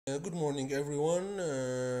Good morning, everyone.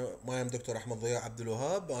 I am Dr. Ahmed D.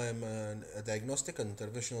 Abdulwahab. I am a diagnostic and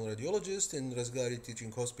interventional radiologist in Radiology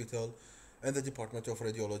Teaching Hospital and the Department of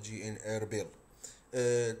Radiology in Erbil.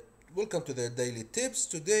 Uh, Welcome to the Daily Tips.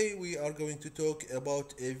 Today we are going to talk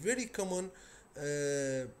about a very common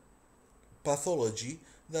uh, pathology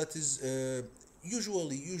that is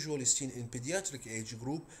usually seen in pediatric age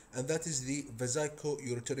group, and that is the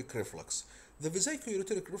vesicoureteric reflux. The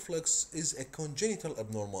vesicoureteric reflux is a congenital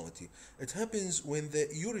abnormality. It happens when the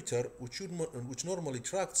ureter, which normally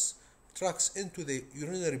tracks into the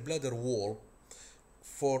urinary bladder wall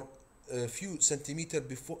for a few centimeters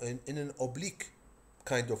before in an oblique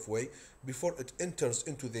kind of way before it enters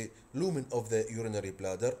into the lumen of the urinary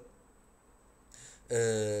bladder.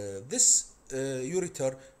 This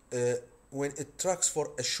ureter, when it tracks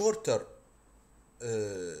for a shorter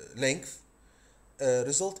length,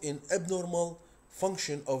 result in abnormal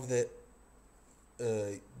function of the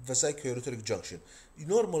vesicoureteric junction.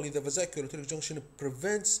 Normally, the vesicoureteric junction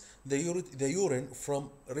prevents the urine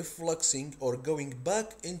from refluxing or going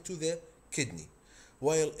back into the kidney,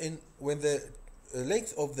 while when the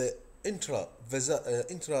length of the intravesical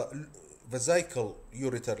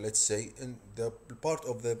ureter, let's say, in the part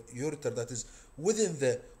of the ureter that is within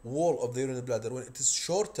the wall of the urinary bladder, when it is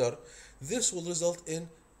shorter, this will result in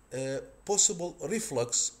possible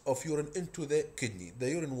reflux of urine into the kidney. The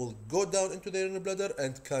urine will go down into the urinary bladder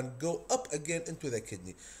and can go up again into the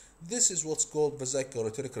kidney. This is what's called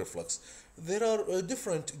vesicoureteric reflux. There are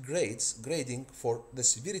different grading for the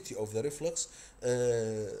severity of the reflux.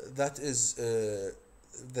 That is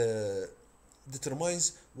the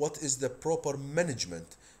determines what is the proper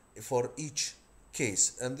management for each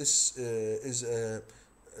case, and this is a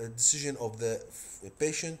decision of the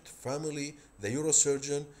patient, family, the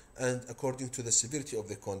neurosurgeon, and according to the severity of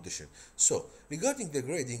the condition. So, regarding the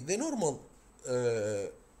grading, the normal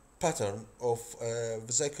pattern of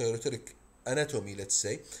vesicoureteric anatomy, let's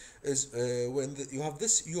say, is when you have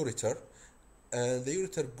this ureter, and the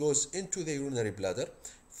ureter goes into the urinary bladder.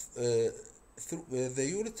 The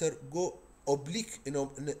ureter go oblique in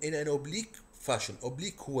an oblique fashion,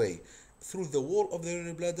 oblique way, through the wall of the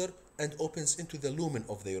urinary bladder and opens into the lumen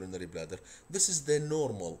of the urinary bladder. This is the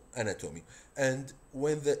normal anatomy. And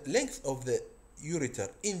when the length of the ureter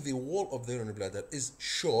in the wall of the urinary bladder is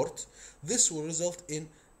short, this will result in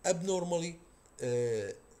abnormal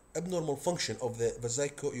function of the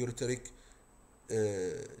vesicoureteric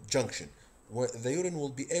junction, where the urine will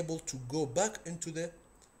be able to go back into the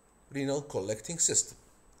renal collecting system.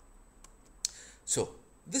 So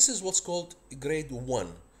this is what's called grade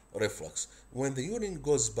 1 reflux. When the urine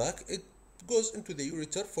goes back, it goes into the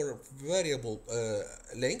ureter for variable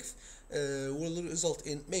length, will result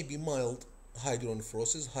in maybe mild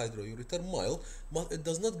hydronephrosis, hydroureter, mild, but it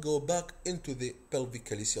does not go back into the pelvic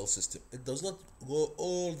calyceal system. It does not go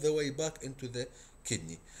all the way back into the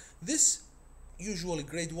kidney. This usually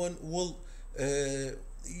grade 1 will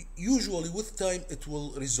usually with time it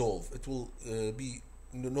will resolve. It will be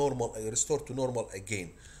normal, restored to normal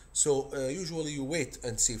again. So usually you wait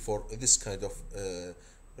and see for this kind of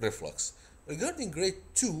reflux. Regarding grade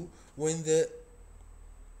 2, when the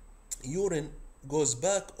urine goes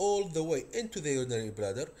back all the way into the urinary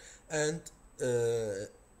bladder and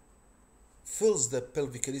fills the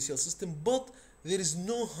pelvic calyceal system, but there is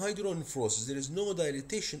no hydronephrosis, there is no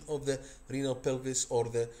dilatation of the renal pelvis or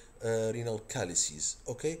the renal calyces.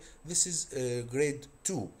 Okay, this is grade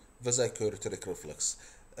 2 vesicoureteric reflux.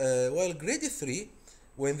 While grade 3,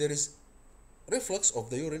 when there is reflux of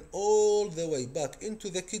the urine all the way back into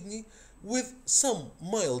the kidney with some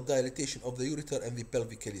mild dilatation of the ureter and the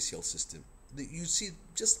pelvic calyceal system. You see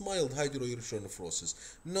just mild hydroureter,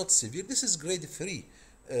 not severe. This is grade 3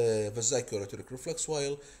 vesicoureteric reflux.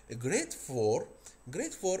 While grade 4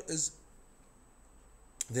 is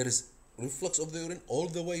there is reflux of the urine all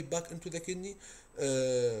the way back into the kidney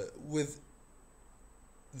with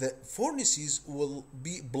the fornices will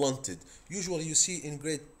be blunted. Usually you see in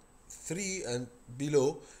grade 3 and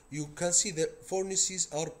below, you can see the fornices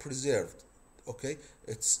are preserved. Okay,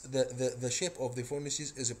 it's the shape of the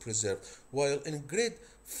fornices is preserved. While in grade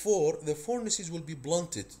 4, the fornices will be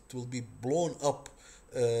blunted, it will be blown up,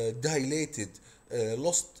 dilated,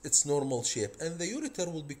 lost its normal shape, and the ureter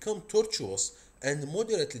will become tortuous and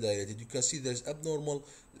moderately dilated. You can see there's abnormal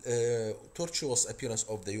tortuous appearance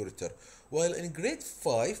of the ureter. While in grade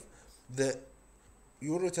 5, the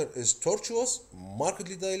ureter is tortuous,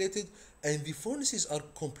 markedly dilated, and the fornices are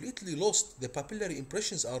completely lost. The papillary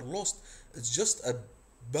impressions are lost. It's just a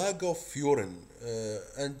bag of urine,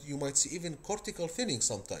 and you might see even cortical thinning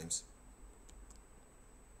sometimes.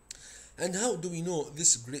 And how do we know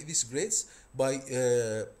these grades? By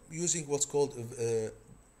using what's called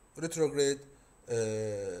retrograde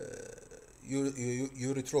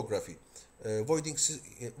ureterography, voiding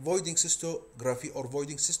cystography or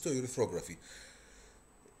voiding cystouretherography.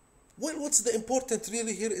 Well, what's the important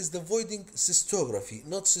really here is the voiding cystography,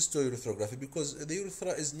 not cystouretherography, because the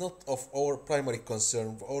urethra is not of our primary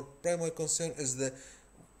concern. Our primary concern is the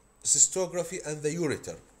cystography and the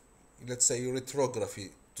ureter. Let's say ureterography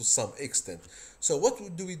to some extent. So what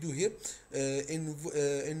do we do here? In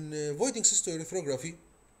voiding cystouretherography,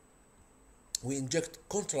 we inject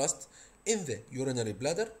contrast in the urinary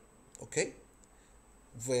bladder, okay,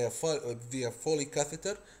 via Foley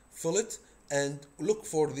catheter, fill it, and look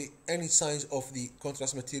for any signs of the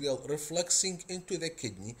contrast material refluxing into the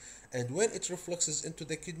kidney. And when it refluxes into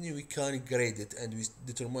the kidney, we can grade it and we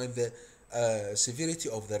determine the severity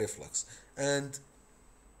of the reflux. And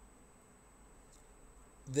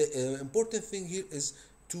the important thing here is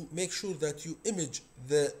to make sure that you image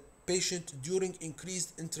the patient during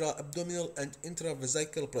increased intra-abdominal and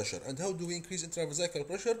intravesical pressure. And how do we increase intravesical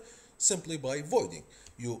pressure? Simply by voiding.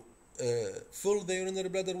 You fill the urinary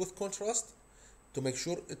bladder with contrast to make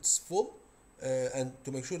sure it's full and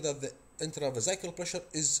to make sure that the intravesical pressure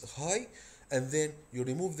is high, and then you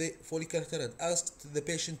remove the Foley catheter and ask the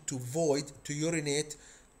patient to void, to urinate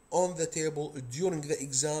on the table during the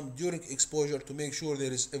exam, during exposure, to make sure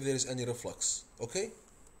if there is any reflux. Okay?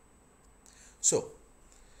 So,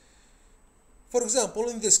 for example,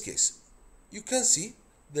 in this case, you can see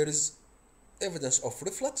there is evidence of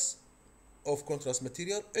reflux of contrast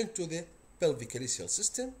material into the pelvic calyceal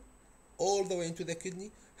system, all the way into the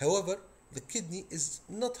kidney. However, the kidney is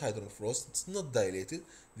not hydronephrosis, it's not dilated.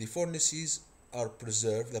 The fornices are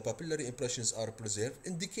preserved, the papillary impressions are preserved,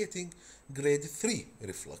 indicating grade 3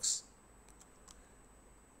 reflux.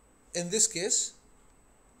 In this case,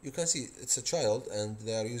 you can see it's a child and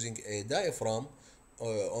they are using a diaphragm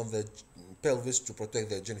on the pelvis to protect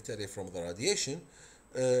the genitalia from the radiation.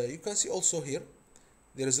 You can see also here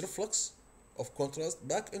there is reflux of contrast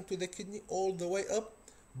back into the kidney all the way up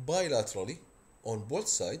bilaterally on both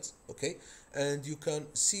sides, okay? And you can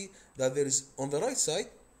see that there is, on the right side,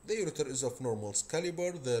 the ureter is of normal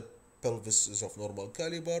caliber, the pelvis is of normal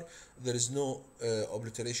caliber, there is no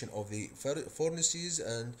obliteration of the fornices,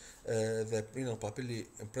 and the renal papillae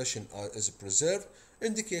impression is preserved,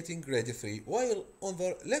 indicating grade 3, while on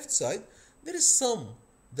the left side there is some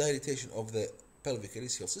dilatation of the pelvic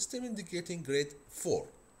calyceal system, indicating grade 4.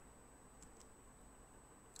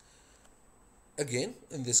 Again,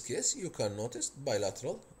 in this case, you can notice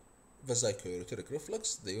bilateral vesicoureteric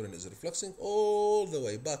reflux. The urine is refluxing all the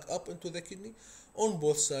way back up into the kidney on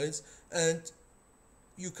both sides, and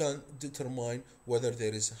you can determine whether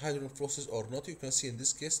there is hydronephrosis or not. You can see in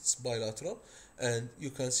this case it's bilateral, and you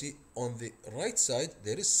can see on the right side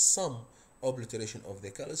there is some obliteration of the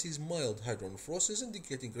calyces, mild hydronephrosis,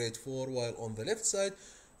 indicating grade 4, while on the left side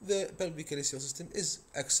the pelvic calyceal system is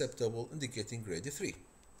acceptable, indicating grade 3.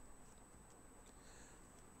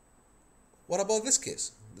 What about this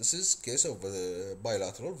case? This is case of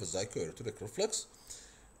bilateral vesicoureteric reflux.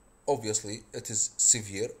 Obviously, it is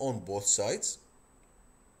severe on both sides.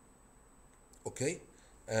 Okay,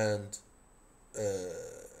 and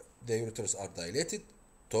the ureters are dilated,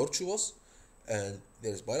 tortuous, and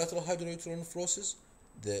there is bilateral hydroureteronephrosis.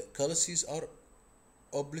 The calyces are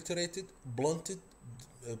obliterated, blunted.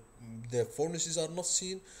 The fornices are not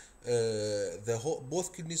seen.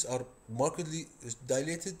 Both kidneys are markedly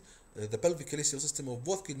dilated. The pelvic calyceal system of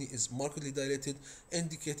both kidneys is markedly dilated,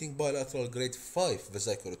 indicating bilateral grade 5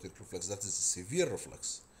 vesicoureteric reflux. That is a severe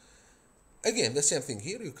reflux. Again, the same thing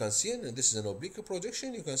here. You can see, and this is an oblique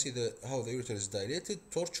projection. You can see how the ureter is dilated,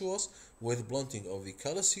 tortuous, with blunting of the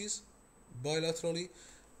calyces bilaterally,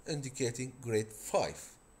 indicating grade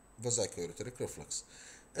 5 vesicoureteric reflux.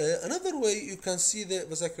 Another way you can see the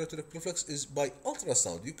vesicoureteric reflux is by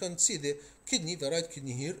ultrasound. You can see the kidney, the right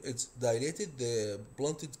kidney here, it's dilated, the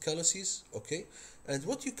blunted calyces, okay? And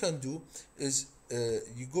what you can do is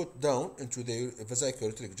you go down into the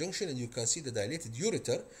vesicoureteric junction and you can see the dilated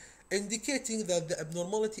ureter, indicating that the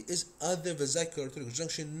abnormality is at the vesicoureteric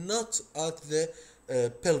junction, not at the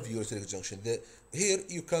pelviureteric junction. Here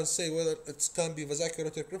you can say whether it can be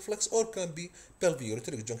vesicoureteric reflux or can be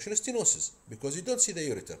pelviureteric junction stenosis, because you don't see the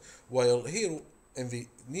ureter. While here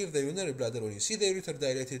near the urinary bladder, when you see the ureter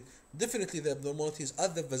dilated, definitely the abnormality is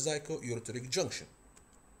at the vesicoureteric junction.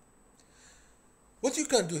 What you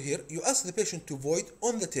can do here, you ask the patient to void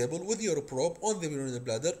on the table with your probe on the urinary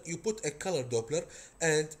bladder. You put a color Doppler,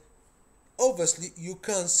 and obviously you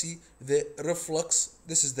can see the reflux.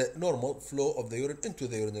 This is the normal flow of the urine into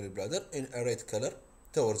the urinary bladder in a red color,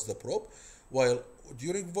 towards the probe, while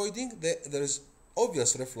during voiding there is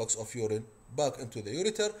obvious reflux of urine back into the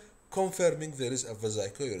ureter, confirming there is a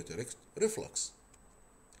vesicoureteric reflux.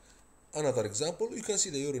 Another example, you can see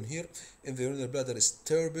the urine here in the urinary bladder is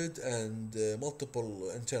turbid and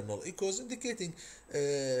multiple internal echoes indicating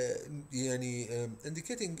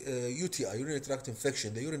UTI, urinary tract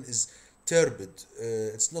infection. The urine is turbid,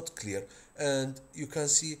 it's not clear, and you can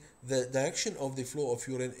see the direction of the flow of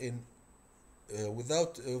urine in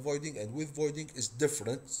without voiding and with voiding is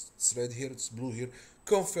different. It's red here, it's blue here,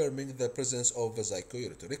 confirming the presence of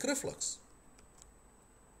vesicoureteric reflux.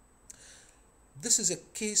 This is a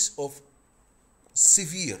case of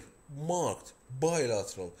severe, marked,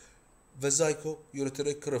 bilateral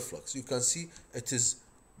vesicoureteric reflux. You can see it is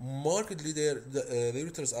markedly there, the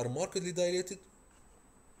ureters are markedly dilated,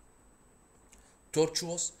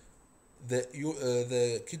 tortuous,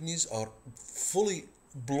 the kidneys are fully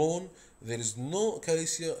blown, there is no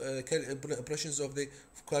impressions of the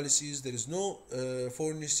calyces, there is no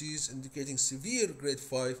fornices indicating severe grade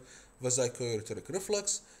 5 vesicoureteric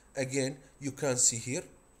reflux. Again, you can see here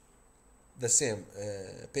the same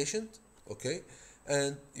patient, okay,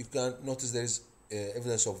 and you can notice there is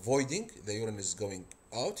evidence of voiding. The urine is going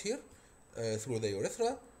out here through the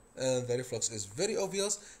urethra, and the reflux is very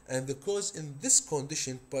obvious, and the cause in this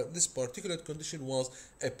condition, this particular condition, was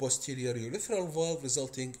a posterior urethral valve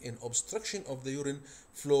resulting in obstruction of the urine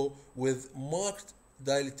flow with marked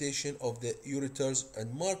dilatation of the ureters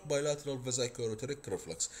and marked bilateral vesicoureteric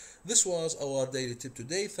reflux. This was our daily tip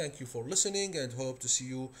today. Thank you for listening and hope to see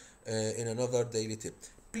you in another daily tip.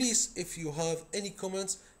 Please, if you have any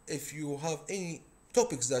comments, if you have any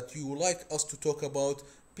topics that you would like us to talk about,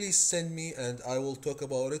 please send me and I will talk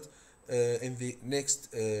about it in the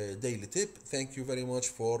next daily tip. Thank you very much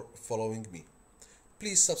for following me.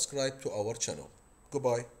 Please subscribe to our channel.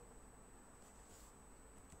 Goodbye.